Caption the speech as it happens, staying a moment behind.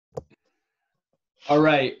All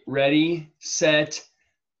right, ready, set,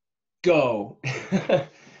 go.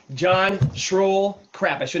 John Schroll.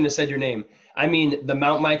 Crap, I shouldn't have said your name. I mean, the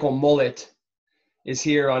Mount Michael mullet is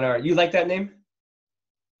here on our. You like that name?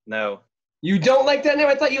 No. You don't like that name?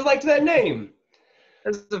 I thought you liked that name.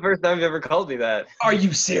 This is the first time you've ever called me that. Are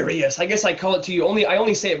you serious? I guess I call it to you. I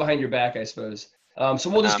only say it behind your back, I suppose. So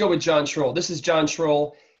we'll just go with John Schroll. This is John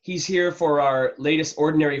Schroll. He's here for our latest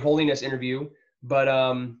Ordinary Holiness interview.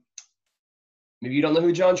 But maybe you don't know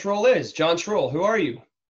who John Schroll is. John Schroll, who are you?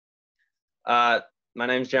 Uh, my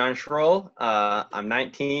name's John Schroll. I'm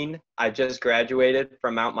 19. I just graduated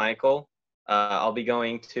from Mount Michael. I'll be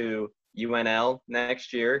going to UNL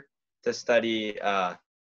next year to study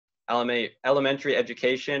elementary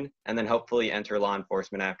education and then hopefully enter law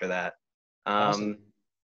enforcement after that. Awesome.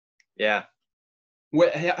 Yeah.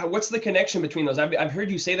 What's the connection between those? I've heard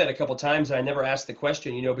you say that a couple times, and I never asked the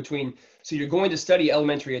question. So you're going to study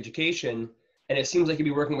elementary education, and it seems like you'd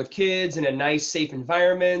be working with kids in a nice, safe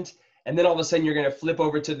environment, and then all of a sudden you're going to flip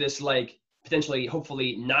over to this like potentially,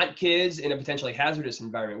 hopefully, not kids in a potentially hazardous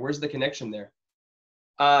environment. Where's the connection there?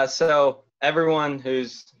 So everyone who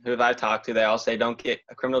I've talked to, they all say don't get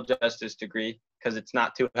a criminal justice degree because it's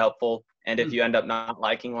not too helpful. And if you end up not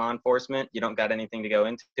liking law enforcement, you don't got anything to go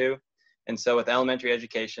into. And so with elementary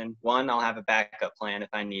education, one, I'll have a backup plan if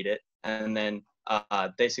I need it. And then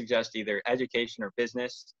they suggest either education or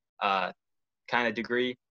business kind of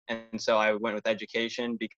degree. And so I went with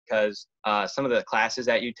education because some of the classes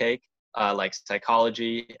that you take, like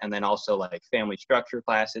psychology and then also like family structure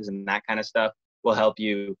classes and that kind of stuff, will help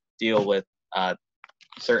you deal with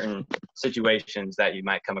certain situations that you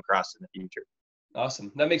might come across in the future.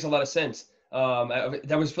 Awesome. That makes a lot of sense. I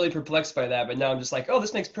was really perplexed by that, but now I'm just like, oh,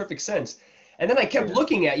 this makes perfect sense. And then I kept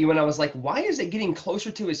looking at you and I was like, why is it getting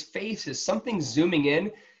closer to his face? Is something zooming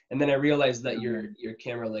in? And then I realized that your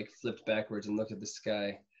camera like flipped backwards and looked at the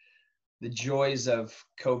sky. The joys of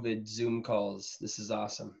COVID Zoom calls. This is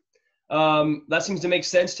awesome. That seems to make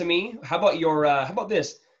sense to me. How about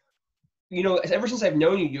this? Ever since I've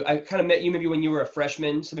known you, I kind of met you maybe when you were a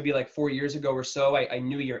freshman, so maybe like 4 years ago or so. I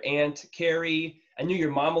knew your aunt, Carrie. I knew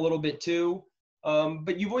your mom a little bit too.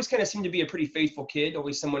 But you've always kind of seemed to be a pretty faithful kid,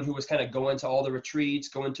 always someone who was kind of going to all the retreats,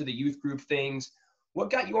 going to the youth group things. What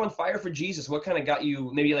got you on fire for Jesus? What kind of got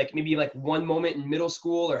you maybe like one moment in middle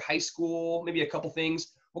school or high school, maybe a couple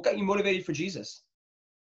things? What got you motivated for Jesus?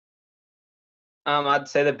 I'd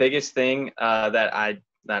say the biggest thing that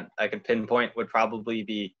I could pinpoint would probably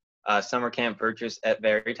be summer camp purchase at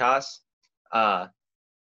Veritas.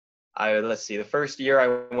 Let's see, the first year I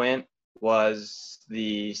went was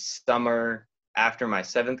the summer after my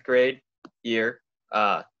 7th grade year.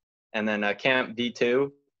 And then Camp V2,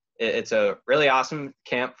 it's a really awesome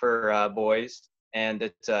camp for boys. And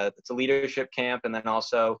it's a leadership camp. And then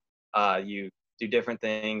also you do different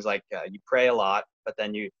things like you pray a lot, but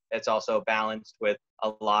then it's also balanced with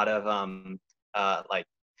a lot of like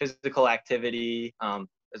physical activity.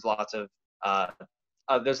 There's lots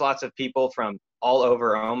of people from all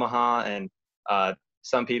over Omaha, and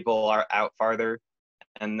some people are out farther.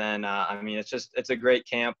 And then it's a great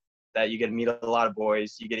camp that you get to meet a lot of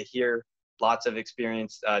boys. You get to hear lots of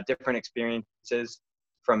different experiences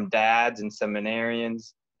from dads and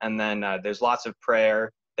seminarians. And then there's lots of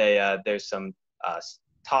prayer. There's some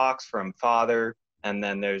talks from Father, and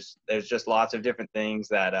then there's just lots of different things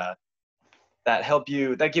that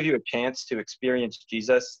give you a chance to experience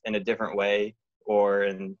Jesus in a different way, or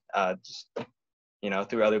in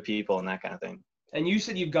through other people and that kind of thing. And you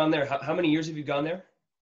said you've gone there. How many years have you gone there?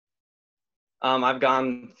 I've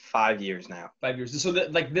gone 5 years now. 5 years. So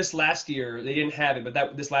like this last year, they didn't have it,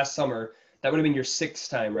 but this last summer, that would have been your 6th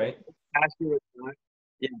time, right? Last year was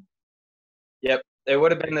yeah. Yep. It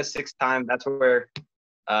would have been the 6th time. That's where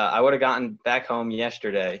I would have gotten back home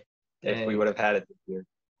yesterday if we would have had it this year.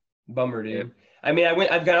 Bummer, dude. Yep. I mean,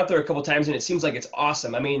 I've gone out there a couple times and it seems like it's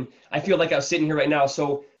awesome. I mean, I feel like I was sitting here right now.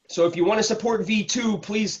 So if you want to support V2,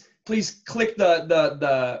 please click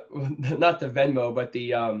the not the Venmo, but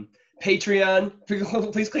the Patreon.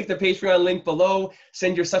 Please click the Patreon link below.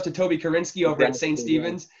 Send your stuff to Toby Karinsky over at St.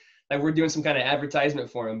 Stephen's. Like we're doing some kind of advertisement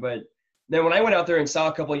for him. But then when I went out there and saw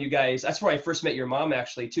a couple of you guys, that's where I first met your mom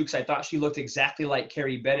actually too, because I thought she looked exactly like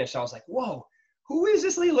Carrie Benish. I was like, whoa, who is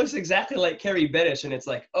this lady? Looks exactly like Carrie Benish. And it's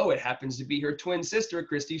like, oh, it happens to be her twin sister,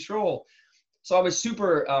 Christy Schroll. So I was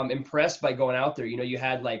super impressed by going out there. You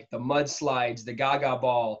had like the mudslides, the Gaga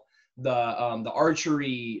ball, the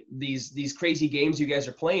archery, these crazy games you guys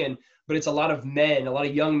are playing. But it's a lot of men, a lot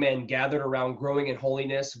of young men gathered around growing in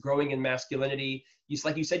holiness, growing in masculinity.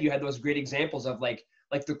 Like you said, you had those great examples of like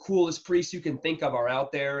the coolest priests you can think of are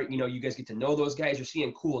out there. You guys get to know those guys. You're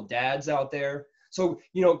seeing cool dads out there. So,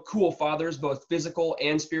 cool fathers, both physical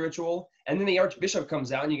and spiritual. And then the Archbishop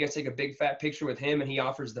comes out and you get to take a big fat picture with him and he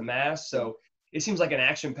offers the mass. So it seems like an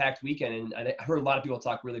action-packed weekend. And I heard a lot of people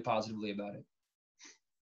talk really positively about it.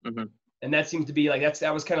 Mm-hmm. And that seemed to be like,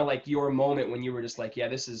 that was kind of like your moment when you were just like, yeah,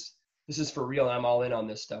 this is for real. I'm all in on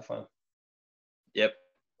this stuff, huh? Yep.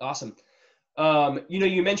 Awesome.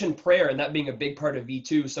 You mentioned prayer and that being a big part of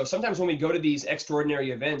V2. So sometimes when we go to these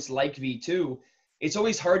extraordinary events like V2, it's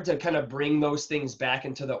always hard to kind of bring those things back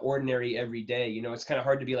into the ordinary every day. It's kind of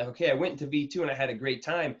hard to be like, okay, I went to V2 and I had a great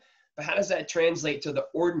time, but how does that translate to the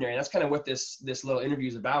ordinary? And that's kind of what this little interview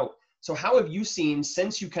is about. So how have you seen,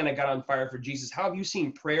 since you kind of got on fire for Jesus, how have you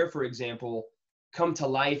seen prayer, for example, come to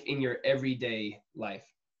life in your everyday life?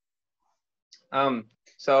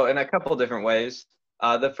 So in a couple different ways.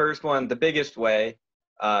 The first one, the biggest way,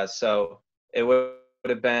 so it would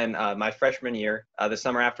have been my freshman year, the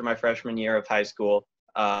summer after my freshman year of high school.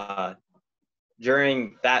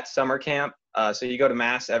 During that summer camp, so you go to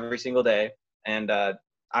mass every single day, and I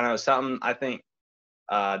don't know, something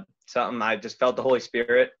I just felt the Holy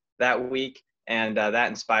Spirit that week, and that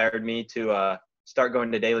inspired me to start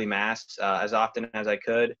going to daily mass as often as I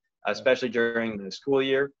could, especially during the school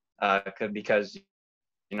year, because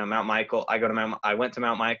Mount Michael, I went to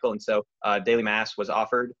Mount Michael, and so daily mass was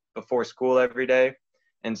offered before school every day,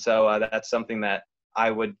 and so that's something that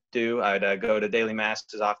I would do. I'd go to daily mass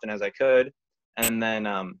as often as I could, and then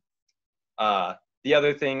the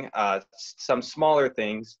other thing, some smaller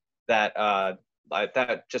things that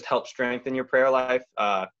that just help strengthen your prayer life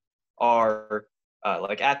are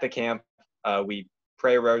like at the camp, we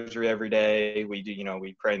pray a rosary every day. We do,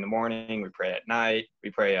 we pray in the morning, we pray at night,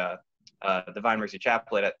 we pray Divine Mercy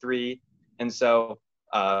Chaplet at 3. And so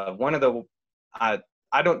one of the, I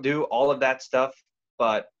don't do all of that stuff,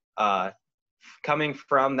 but coming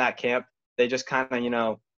from that camp, they just kind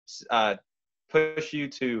of, push you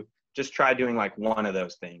to just try doing like one of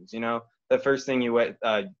those things. The first thing you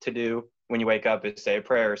to do when you wake up is say a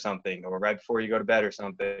prayer or something, or right before you go to bed or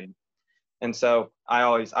something. And so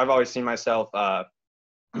I've always seen myself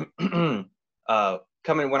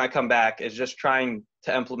coming when I come back is just trying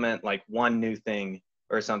to implement like one new thing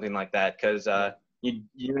or something like that, because you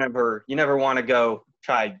never want to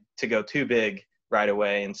try to go too big right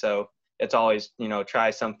away, and so it's always try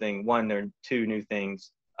something, one or two new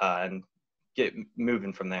things, and get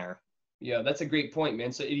moving from there. Yeah, that's a great point,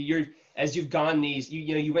 man. So as you've gone these,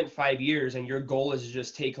 you went 5 years, and your goal is to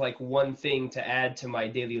just take like one thing to add to my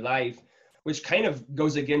daily life, which kind of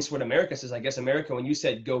goes against what America says. I guess America, when you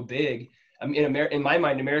said go big, I mean, in my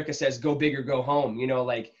mind, America says go big or go home.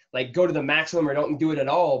 Like go to the maximum or don't do it at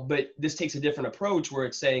all. But this takes a different approach where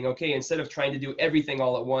it's saying, okay, instead of trying to do everything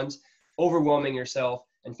all at once, overwhelming yourself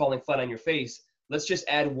and falling flat on your face, let's just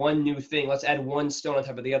add one new thing. Let's add one stone on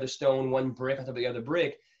top of the other stone, one brick on top of the other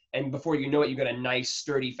brick. And before you know it, you got a nice,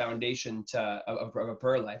 sturdy foundation of a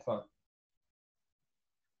prayer life, huh?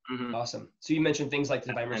 Mm-hmm. Awesome. So you mentioned things like the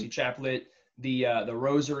Divine Mercy Chaplet, the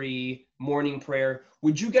Rosary, morning prayer.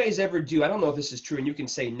 Would you guys ever do, I don't know if this is true, and you can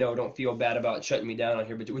say no, don't feel bad about shutting me down on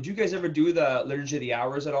here, but would you guys ever do the Liturgy of the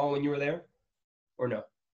Hours at all when you were there? Or no?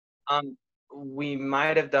 We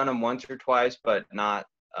might have done them once or twice, but not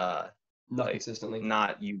Consistently.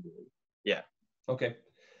 Not usually. Yeah. Okay.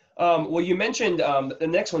 Well, you mentioned the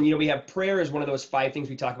next one, we have prayer is one of those 5 things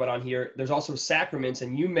we talk about on here. There's also sacraments,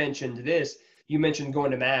 and you mentioned this. You mentioned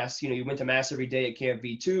going to Mass. You went to Mass every day at Camp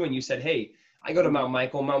V2, and you said, hey, I go to Mount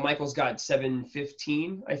Michael. Mount Michael's got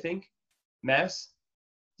 7:15, I think, Mass.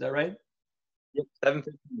 Is that right? Yep,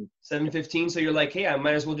 7:15. 7:15. So you're like, hey, I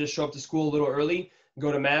might as well just show up to school a little early,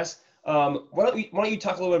 go to Mass. Why don't you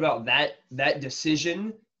talk a little bit about that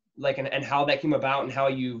decision, like, and how that came about and how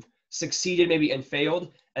you've succeeded maybe and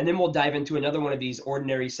failed, and then we'll dive into another one of these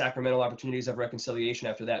ordinary sacramental opportunities of reconciliation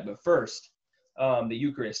after that. But first, the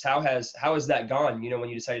Eucharist. How has that gone? When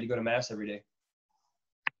you decided to go to Mass every day.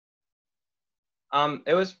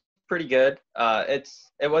 It was pretty good.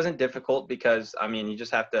 It wasn't difficult because you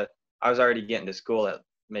just have to. I was already getting to school at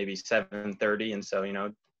maybe 7:30, and so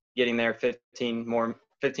getting there 15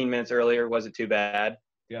 minutes earlier wasn't too bad.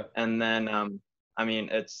 Yeah. And then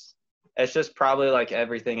it's just probably like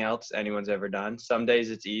everything else anyone's ever done. Some days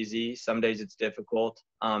it's easy, some days it's difficult.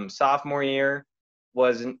 Sophomore year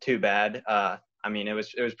wasn't too bad. It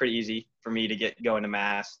was pretty easy for me to get going to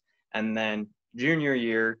Mass. And then junior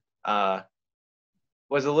year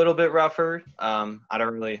was a little bit rougher. I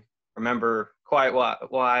don't really remember quite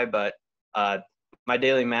why, but my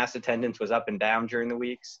daily Mass attendance was up and down during the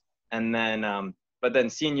weeks. And then, but then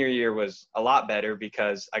senior year was a lot better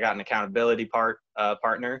because I got an accountability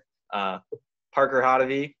partner. Parker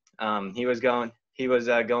Hodavy, he was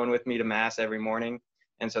going with me to mass every morning,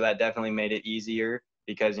 and so that definitely made it easier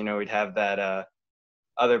because we'd have that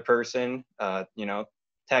other person,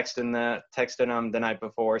 texting them the night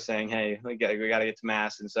before saying, hey, we got to get to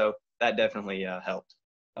mass, and so that definitely helped.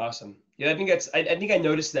 Awesome. Yeah, I think I think I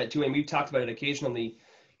noticed that too, and we've talked about it occasionally.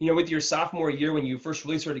 With your sophomore year when you first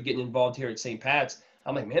really started getting involved here at St. Pat's,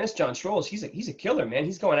 I'm like, man, it's John Schroll. He's a killer, man.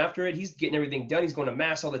 He's going after it. He's getting everything done. He's going to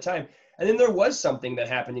mass all the time. And then there was something that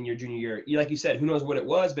happened in your junior year. Like you said, who knows what it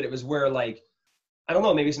was, but it was where, like, I don't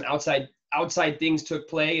know, maybe some outside things took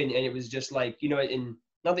play, and it was just like, and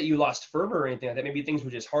not that you lost fervor or anything like that. Maybe things were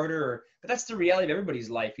just harder, but that's the reality of everybody's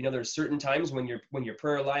life. There's certain times when your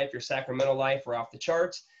prayer life, your sacramental life are off the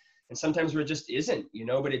charts, and sometimes where it just isn't.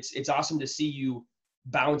 But it's awesome to see you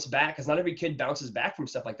bounce back, because not every kid bounces back from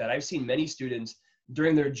stuff like that. I've seen many students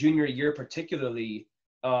during their junior year particularly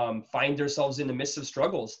find themselves in the midst of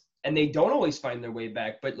struggles, and they don't always find their way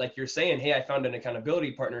back. But like you're saying, hey, I found an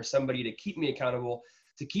accountability partner, somebody to keep me accountable,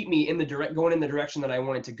 to keep me going in the direction that I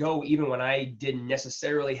wanted to go, even when I didn't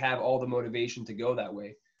necessarily have all the motivation to go that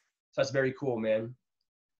way. So that's very cool, man.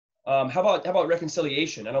 How about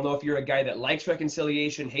reconciliation? I don't know if you're a guy that likes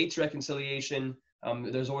reconciliation, hates reconciliation.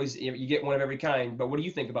 There's always, you get one of every kind, but what do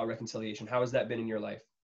you think about reconciliation? How has that been in your life?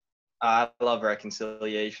 I love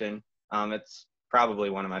reconciliation. It's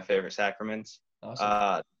probably one of my favorite sacraments.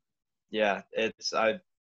 Awesome. Yeah,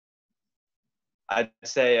 I'd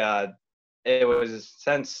say it was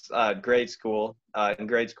since grade school. In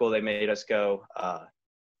grade school, they made us go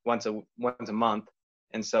once a month,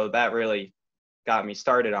 and so that really got me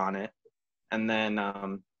started on it. And then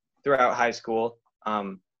throughout high school,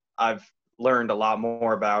 I've learned a lot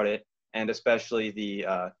more about it, and especially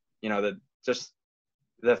the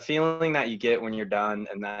feeling that you get when you're done,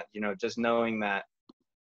 and that just knowing that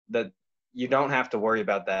you don't have to worry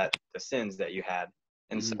about the sins that you had.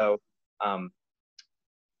 And so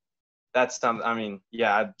that's something. I mean,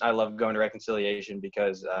 yeah, I love going to reconciliation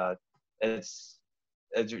because it's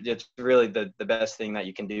really the best thing that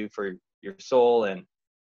you can do for your soul, and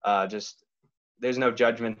just there's no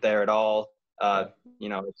judgment there at all.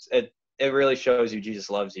 It really shows you Jesus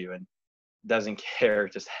loves you and doesn't care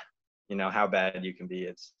just how bad you can be.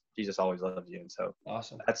 It's Jesus always loves you, and so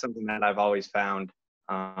awesome. That's something that I've always found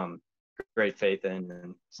great faith in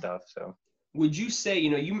and stuff. So would you say,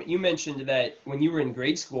 you mentioned that when you were in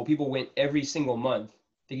grade school, people went every single month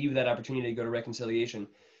to give you that opportunity to go to reconciliation.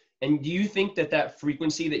 And do you think that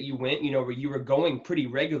frequency that you went, where you were going pretty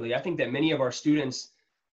regularly? I think that many of our students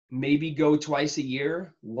maybe go twice a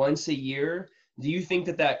year, once a year. Do you think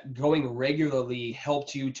that going regularly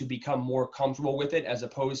helped you to become more comfortable with it as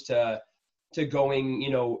opposed to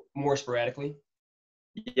going, more sporadically?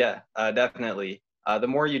 Yeah, definitely. The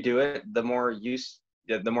more you do it, the more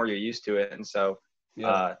you're used to it. And so,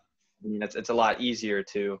 I mean, it's a lot easier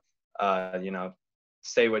to,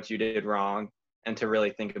 say what you did wrong and to really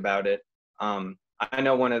think about it. I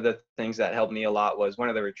know one of the things that helped me a lot was one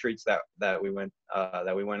of the retreats that we went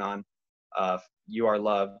on. You Are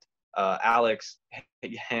Loved. Alex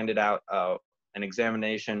handed out an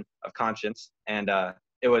examination of conscience, and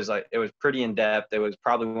it was pretty in depth. It was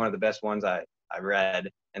probably one of the best ones I read,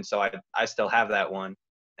 and so I still have that one.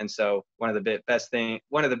 And so one of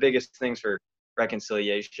the biggest things for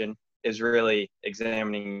reconciliation is really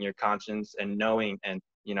examining your conscience and knowing, and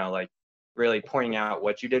really pointing out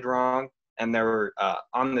what you did wrong. And there were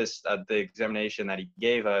on this the examination that he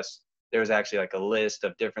gave us, there was actually like a list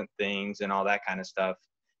of different things and all that kind of stuff.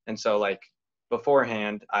 And so like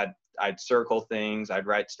beforehand, I'd circle things, I'd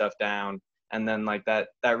write stuff down, and then like that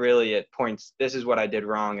really, it points, this is what I did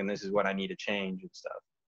wrong and this is what I need to change and stuff.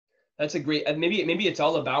 That's a great, maybe it's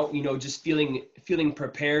all about, just feeling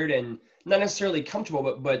prepared and not necessarily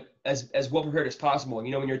comfortable, but as well prepared as possible. When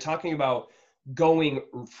you're talking about going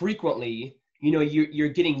frequently, you're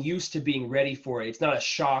getting used to being ready for it. It's not a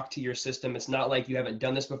shock to your system. It's not like you haven't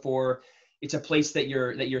done this before. It's a place that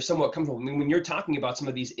you're somewhat comfortable. I mean, when you're talking about some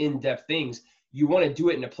of these in-depth things, you want to do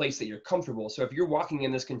it in a place that you're comfortable. So if you're walking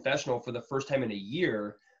in this confessional for the first time in a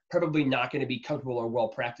year, probably not going to be comfortable or well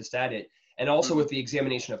practiced at it. And also with the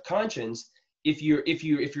examination of conscience, if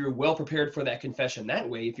you're well prepared for that confession that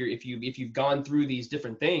way, if you've gone through these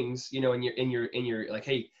different things, and you're like,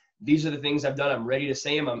 hey, these are the things I've done, I'm ready to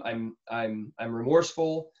say them, I'm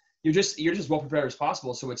remorseful. You're just well prepared as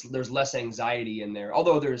possible. So there's less anxiety in there.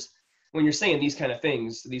 Although when you're saying these kind of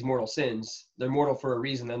things, these mortal sins, they're mortal for a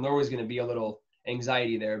reason, and there's always going to be a little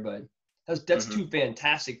anxiety there. But that's two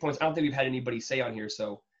fantastic points. I don't think we've had anybody say on here,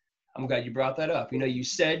 so I'm glad you brought that up. You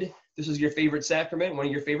said this was your favorite sacrament, one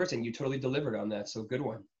of your favorites, and you totally delivered on that. So good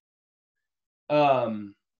one.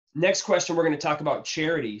 Next question, we're going to talk about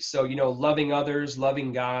charity. So, loving others,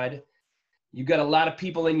 loving God. You've got a lot of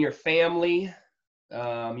people in your family.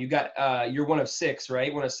 You're one of six,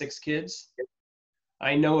 right? One of six kids.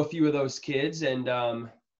 I know a few of those kids, and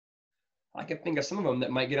I can think of some of them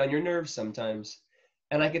that might get on your nerves sometimes.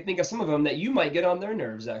 And I can think of some of them that you might get on their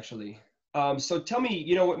nerves, actually. So tell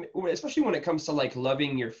me, especially when it comes to like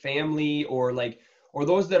loving your family or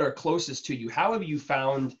those that are closest to you, how have you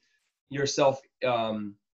found yourself,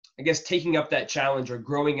 I guess, taking up that challenge or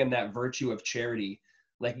growing in that virtue of charity,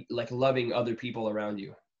 like loving other people around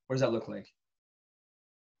you? What does that look like?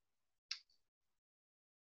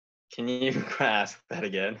 Can you ask that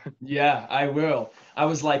again? Yeah, I will. I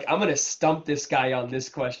was like, I'm gonna stump this guy on this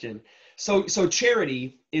question. So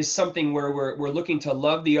charity is something where we're looking to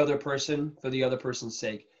love the other person for the other person's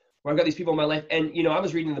sake. Where I've got these people in my life, and I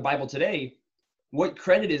was reading the Bible today. What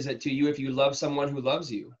credit is it to you if you love someone who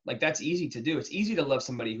loves you? Like, that's easy to do. It's easy to love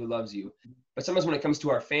somebody who loves you. But sometimes when it comes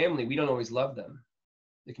to our family, we don't always love them.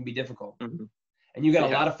 It can be difficult. Mm-hmm. And you got a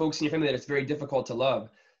Yeah. lot of folks in your family that it's very difficult to love.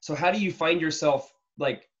 So how do you find yourself,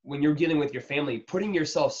 like, when you're dealing with your family, putting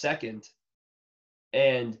yourself second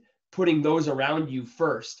and putting those around you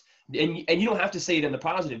first? And you don't have to say it in the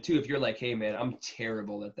positive too. If you're like, hey man, I'm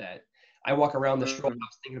terrible at that. I walk around the Schroll Mm-hmm.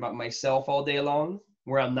 house thinking about myself all day long,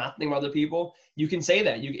 where I'm not thinking about other people. You can say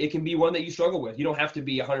that. It can be one that you struggle with. You don't have to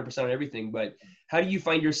be 100% on everything, but how do you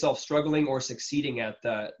find yourself struggling or succeeding at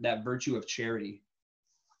that virtue of charity?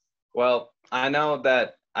 Well, I know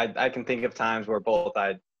that I can think of times where both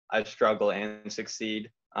I struggle and succeed.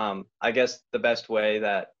 I guess the best way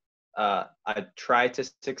that I try to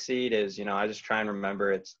succeed is, I just try and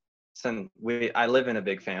remember I live in a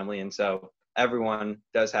big family, and so everyone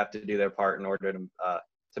does have to do their part in order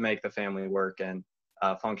to make the family work and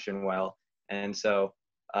function well. And so,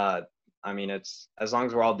 it's as long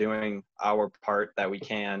as we're all doing our part that we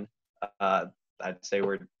can, I'd say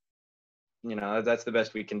that's the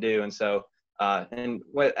best we can do. And so,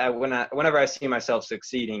 whenever I see myself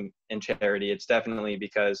succeeding in charity, it's definitely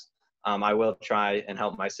because I will try and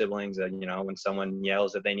help my siblings. When someone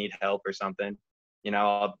yells that they need help or something,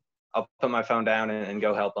 I'll put my phone down and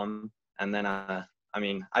go help them. And then,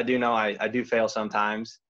 I do know I do fail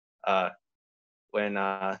sometimes when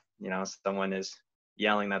someone is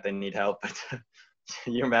yelling that they need help, but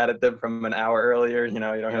you're mad at them from an hour earlier. You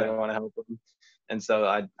don't really want to help them. And so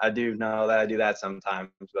I do know that I do that sometimes,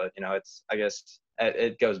 but I guess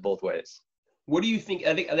it goes both ways. What do you think?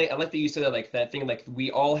 I like that you said that, like that thing, like we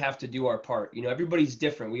all have to do our part. Everybody's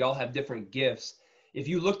different. We all have different gifts. If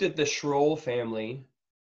you looked at the Schroll family,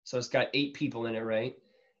 so it's got 8 people in it, right?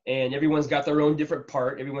 And everyone's got their own different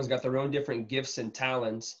part. Everyone's got their own different gifts and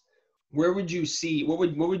talents. Where would you see what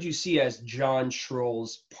would you see as John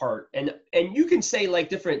Schroll's part? And you can say like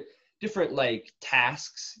different like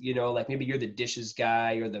tasks, like maybe you're the dishes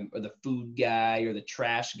guy or the food guy or the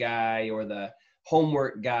trash guy or the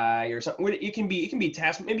homework guy or something. It can be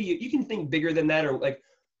tasks. Maybe you can think bigger than that, or like,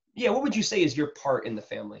 yeah, what would you say is your part in the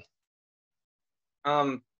family?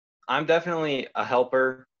 I'm definitely a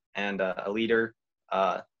helper and a leader.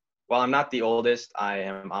 While I'm not the oldest, I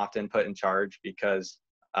am often put in charge because,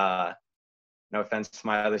 no offense to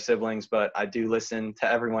my other siblings, but I do listen to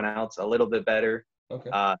everyone else a little bit better. Okay.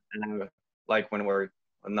 And like when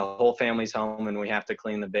the whole family's home and we have to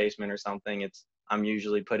clean the basement or something, I'm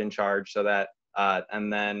usually put in charge so that,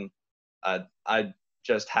 and then I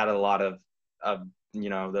just had a lot of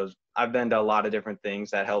those. I've been to a lot of different things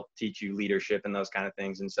that help teach you leadership and those kind of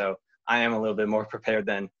things. And so I am a little bit more prepared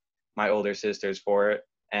than my older sisters for it.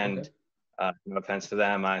 And Okay. No offense to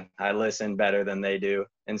them, I listen better than they do.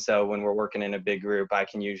 And so when we're working in a big group, I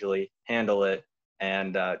can usually handle it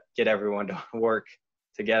and get everyone to work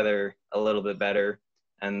together a little bit better.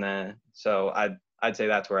 And then, so I'd say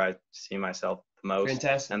that's where I see myself the most.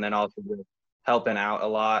 Fantastic. And then also helping out a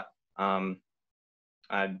lot. Right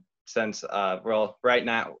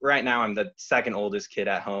now I'm the second oldest kid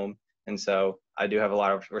at home. And so I do have a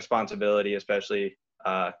lot of responsibility, especially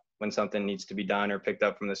when something needs to be done or picked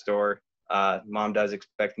up from the store. Mom does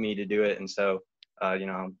expect me to do it. And so,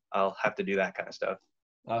 I'll have to do that kind of stuff.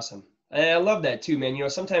 Awesome. And I love that too, man.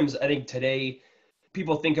 Sometimes I think today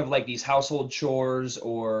people think of like these household chores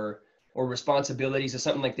or responsibilities as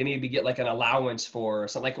something like they maybe get like an allowance for, or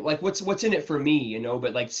something like what's in it for me,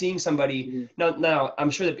 but like seeing somebody now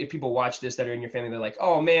I'm sure that if people watch this that are in your family, they're like,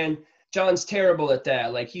 oh man, John's terrible at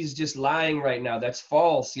that. Like he's just lying right now. That's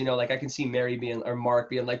false. Like I can see Mary or Mark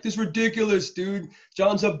being like, this is ridiculous, dude.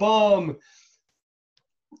 John's a bum.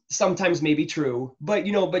 Sometimes maybe true, but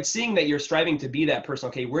but seeing that you're striving to be that person.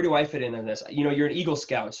 Okay, where do I fit in on this? You're an Eagle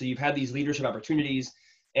Scout, so you've had these leadership opportunities.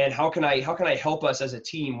 And how can I help us as a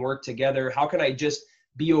team work together? How can I just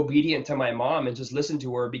be obedient to my mom and just listen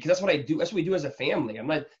to her? Because that's what I do. That's what we do as a family. I'm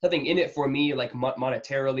not, nothing in it for me, like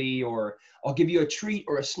monetarily, or I'll give you a treat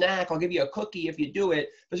or a snack. I'll give you a cookie if you do it.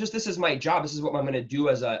 But just, this is my job. This is what I'm going to do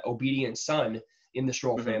as an obedient son in the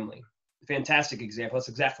Schroll family. Fantastic example. That's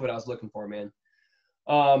exactly what I was looking for, man.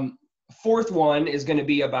 Fourth one is going to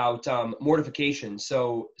be about mortification.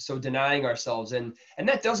 So denying ourselves, and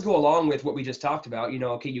that does go along with what we just talked about. You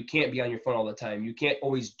know, okay, you can't be on your phone all the time. You can't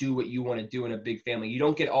always do what you want to do in a big family. You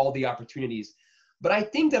don't get all the opportunities. But I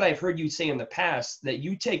think that I've heard you say in the past that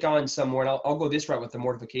you take on some more, and I'll go this route with the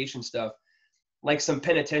mortification stuff, like some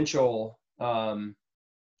penitential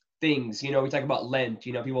things. You know, we talk about Lent.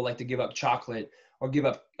 You know, people like to give up chocolate or give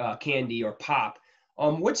up candy or pop.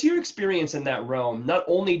 What's your experience in that realm, not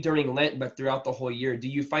only during Lent, but throughout the whole year? Do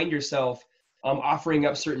you find yourself offering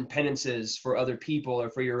up certain penances for other people or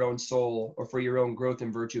for your own soul or for your own growth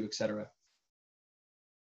and virtue, etc.?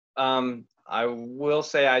 I will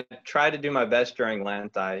say I try to do my best during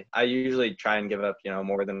Lent. I usually try and give up,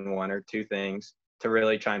 more than one or two things to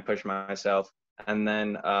really try and push myself. And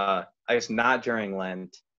then I guess not during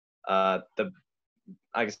Lent. I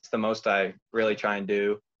guess the most I really try and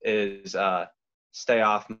do is stay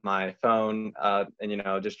off my phone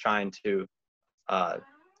and just trying to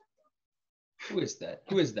Who is that?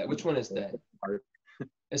 Which one is that? Mark.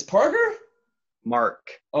 Is Parker?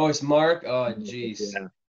 Mark. Oh, it's Mark. Oh, jeez. Yeah.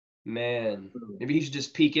 Man, maybe he should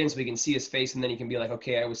just peek in so we can see his face, and then he can be like,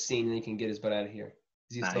 okay, I was seen, and he can get his butt out of here.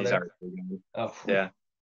 Is he still there? Oh, yeah.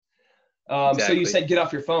 Exactly. So you said get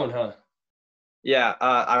off your phone, huh? Yeah,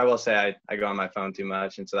 I will say I go on my phone too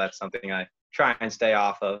much, and so that's something I try and stay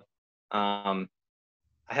off of. I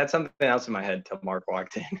had something else in my head till Mark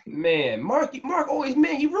walked in. Man, Mark always,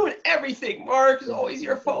 man, you ruin everything. Mark, is always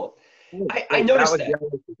your fault. I noticed that.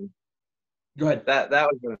 Go ahead. That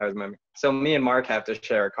was what I was remembering. So me and Mark have to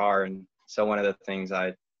share a car, and so one of the things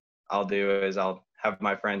I'll do is I'll have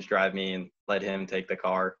my friends drive me and let him take the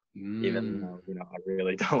car, even though I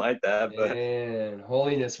really don't like that. But man,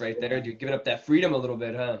 holiness right there, dude, giving up that freedom a little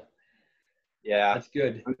bit, huh? Yeah, that's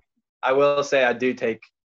good. I will say I do take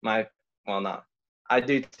I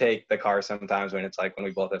do take the car sometimes when it's like when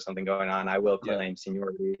we both have something going on. I will claim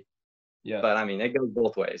seniority. Yeah. But I mean, it goes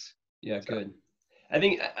both ways. Yeah, so. Good. I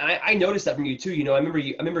think I noticed that from you too. I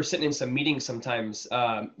remember sitting in some meetings sometimes,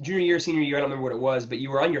 junior year, senior year, I don't remember what it was, but you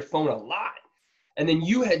were on your phone a lot. And then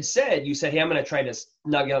you said, hey, I'm going to try to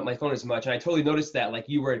not get out my phone as much. And I totally noticed that, like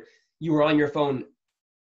you were on your phone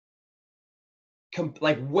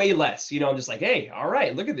like way less, I'm just like, hey, all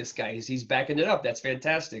right, look at this guy. He's backing it up. That's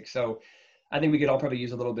fantastic. So I think we could all probably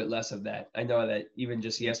use a little bit less of that. I know that even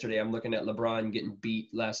just yesterday, I'm looking at LeBron getting beat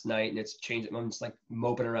last night, and it's changed. I'm just like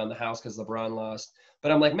moping around the house because LeBron lost.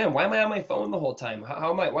 But I'm like, man, why am I on my phone the whole time? Why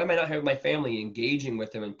am I not having my family engaging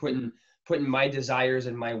with them and putting my desires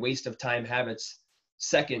and my waste of time habits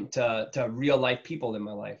second to real life people in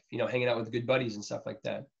my life? Hanging out with good buddies and stuff like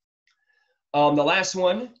that. The last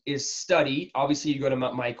one is study. Obviously, you go to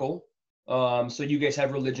Mount Michael. So you guys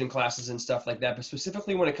have religion classes and stuff like that, but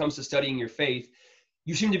specifically when it comes to studying your faith,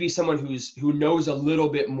 you seem to be someone who knows a little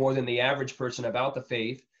bit more than the average person about the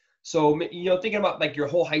faith. So, thinking about like your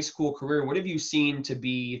whole high school career, what have you seen to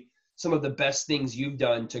be some of the best things you've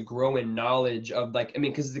done to grow in knowledge of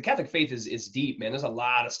because the Catholic faith is deep, man. There's a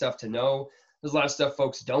lot of stuff to know. There's a lot of stuff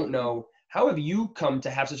folks don't know. How have you come to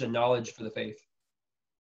have such a knowledge for the faith?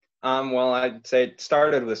 Well, I'd say it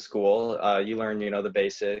started with school. You learn, the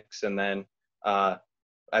basics, and then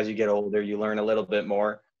as you get older, you learn a little bit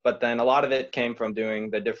more. But then a lot of it came from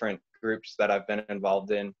doing the different groups that I've been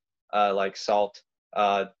involved in, like SALT.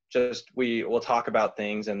 We'll talk about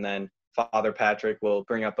things, and then Father Patrick will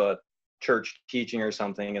bring up a church teaching or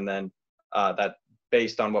something, and then that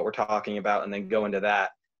based on what we're talking about, and then go into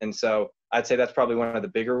that. And so I'd say that's probably one of the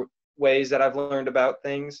bigger ways that I've learned about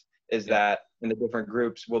things is that in the different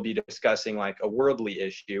groups, we'll be discussing like a worldly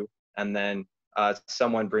issue, and then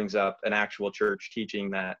someone brings up an actual church teaching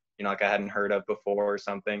that, like I hadn't heard of before or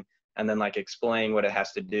something, and then like explain what it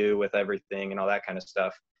has to do with everything and all that kind of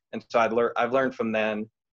stuff. And so I've learned from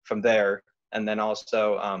there. And then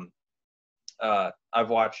also I've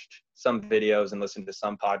watched some videos and listened to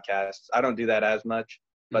some podcasts. I don't do that as much,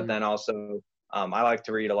 but then also I like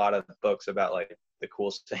to read a lot of books about like the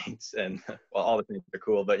cool saints, and well, all the saints are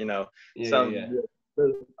cool, but a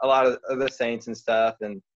lot of the saints and stuff,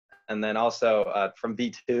 and then also from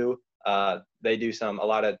V2 they do a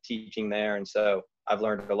lot of teaching there, and so I've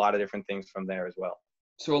learned a lot of different things from there as well.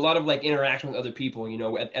 So a lot of like interaction with other people,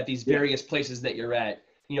 at these various places that you're at,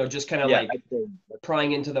 just kind of Yeah, like I'd say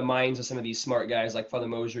prying into the minds of some of these smart guys like Father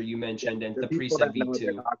Mosier you yeah, mentioned and the the people priest at that know what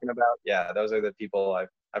they're V2. talking about, yeah, those are the people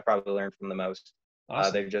I probably learned from the most.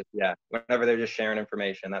 Awesome. They're just, yeah, whenever they're just sharing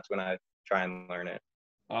information, that's when I try and learn it.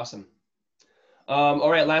 Awesome. All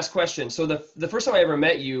right, last question. So the first time I ever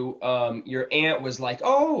met you, your aunt was like,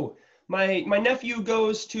 "Oh, my nephew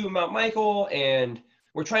goes to Mount Michael, and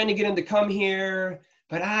we're trying to get him to come here,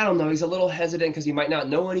 but I don't know. He's a little hesitant because he might not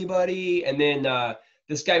know anybody." And then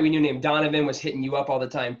this guy we knew named Donovan was hitting you up all the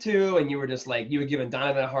time too, and you were just like, you were giving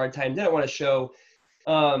Donovan a hard time. Didn't want to show.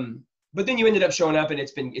 But then you ended up showing up, and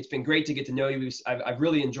it's been great to get to know you. I've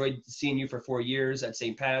really enjoyed seeing you for 4 years at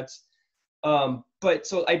St. Pat's. But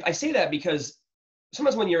so I say that because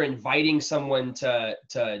sometimes when you're inviting someone to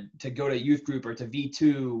go to youth group or to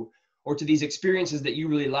V2 or to these experiences that you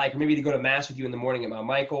really like, or maybe to go to mass with you in the morning at Mount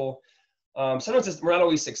Michael, sometimes we're not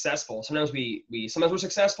always successful. Sometimes sometimes we're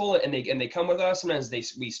successful and they come with us. Sometimes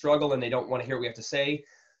we struggle and they don't want to hear what we have to say.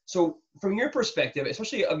 So from your perspective,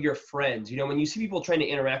 especially of your friends, when you see people trying to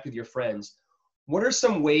interact with your friends, what are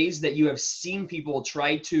some ways that you have seen people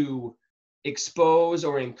try to expose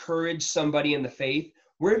or encourage somebody in the faith?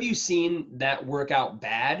 Where have you seen that work out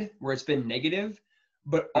bad, where it's been negative?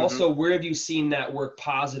 But Hmm. also, where have you seen that work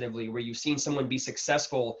positively, where you've seen someone be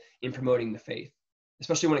successful in promoting the faith,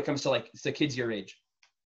 especially when it comes to like the kids your age?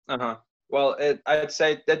 Uh-huh. Well, I'd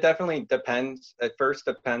say that definitely depends. At first,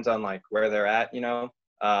 depends on like where they're at.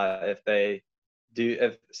 If they do,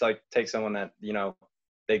 if it's like take someone that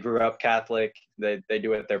they grew up Catholic, they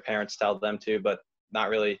do what their parents tell them to, but not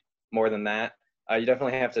really more than that. You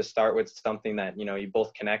definitely have to start with something that you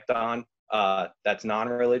both connect on. That's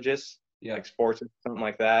non-religious, Yeah, like sports or something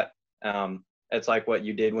like that. It's like what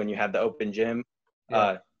you did when you had the open gym yeah,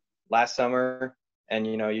 uh, last summer, and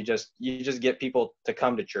you just get people to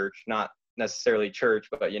come to church, not necessarily church,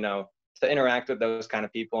 but to interact with those kind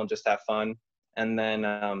of people and just have fun. And then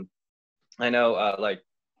I know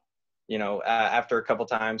after a couple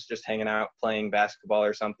times just hanging out playing basketball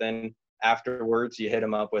or something, afterwards you hit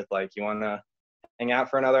them up with like, you want to hang out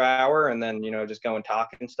for another hour, and then just go and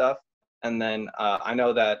talk and stuff. And then I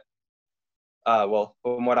know that well,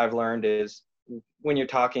 from what I've learned is when you're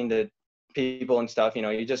talking to people and stuff,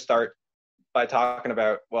 you just start by talking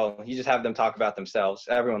about, well, you just have them talk about themselves.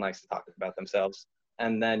 Everyone likes to talk about themselves.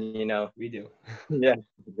 And then, we do. yeah,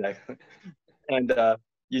 exactly. And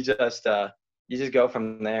you just go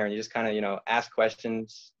from there, and you just kind of, ask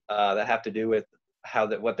questions that have to do with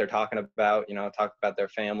what they're talking about, talk about their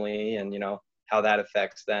family and, how that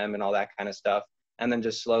affects them and all that kind of stuff. And then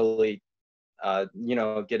just slowly,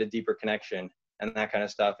 get a deeper connection and that kind of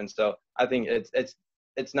stuff. And so I think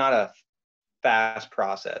it's not a fast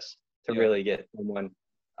process to Yeah. really get someone,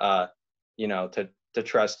 to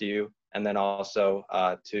trust you, and then also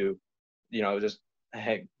to, just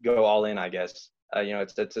go all in, I guess.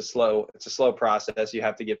 It's a slow process.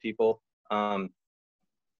 Um,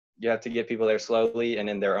 you have to get people there slowly and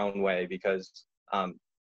in their own way, because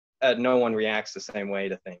no one reacts the same way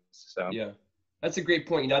to things. So Yeah. That's a great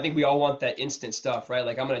point. I think we all want that instant stuff, right?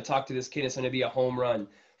 Like I'm going to talk to this kid, it's going to be a home run,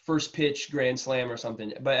 first pitch, grand slam or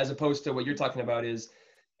something. But as opposed to what you're talking about is,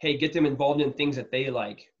 hey, get them involved in things that they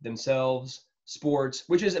like themselves, sports,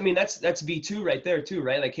 which is, I mean, that's V2 right there too,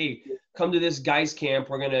 right? Like, hey, come to this guys camp.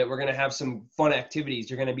 We're going to have some fun activities.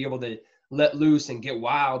 You're going to be able to let loose and get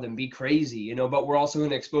wild and be crazy, but we're also going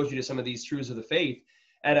to expose you to some of these truths of the faith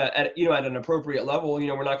at an appropriate level.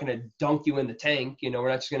 We're not going to dunk you in the tank. We're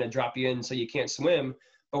not just going to drop you in so you can't swim,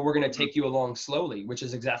 but we're going to mhm. take you along slowly, which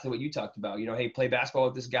is exactly what you talked about. Hey, play basketball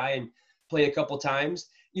with this guy and play a couple times.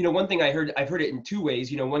 One thing I've heard it in two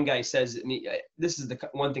ways. One guy says, and this is the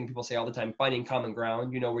one thing people say all the time, finding common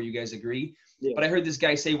ground, where you guys agree. Yeah. But I heard this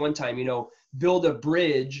guy say one time, build a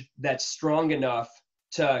bridge that's strong enough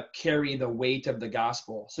to carry the weight of the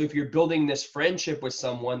gospel. So if you're building this friendship with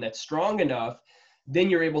someone that's strong enough, then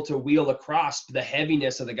you're able to wheel across the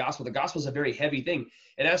heaviness of the gospel. The gospel is a very heavy thing.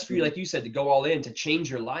 And as for you, Mhm. like you said, to go all in, to change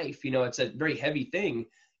your life, it's a very heavy thing.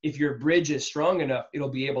 If your bridge is strong enough, it'll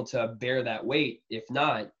be able to bear that weight. If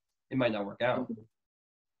not, it might not work out.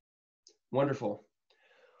 Wonderful.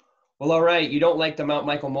 Well, all right. You don't like the Mount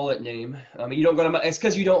Michael mullet name. You don't go to it's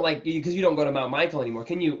because you don't go to Mount Michael anymore.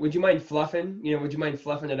 Would you mind fluffing? Would you mind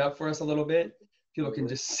fluffing it up for us a little bit? People can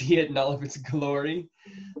just see it in all of its glory.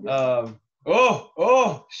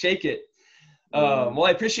 Shake it. Well, I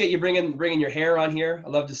appreciate you bringing your hair on here. I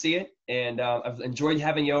love to see it, and I've enjoyed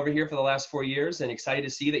having you over here for the last 4 years, and excited to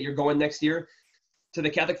see that you're going next year to the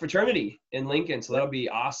Catholic fraternity in Lincoln. So that'll be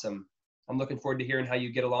awesome. I'm looking forward to hearing how you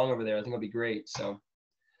get along over there. I think it'll be great. So,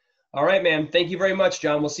 all right, man. Thank you very much,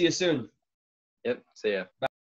 John. We'll see you soon. Yep. See ya.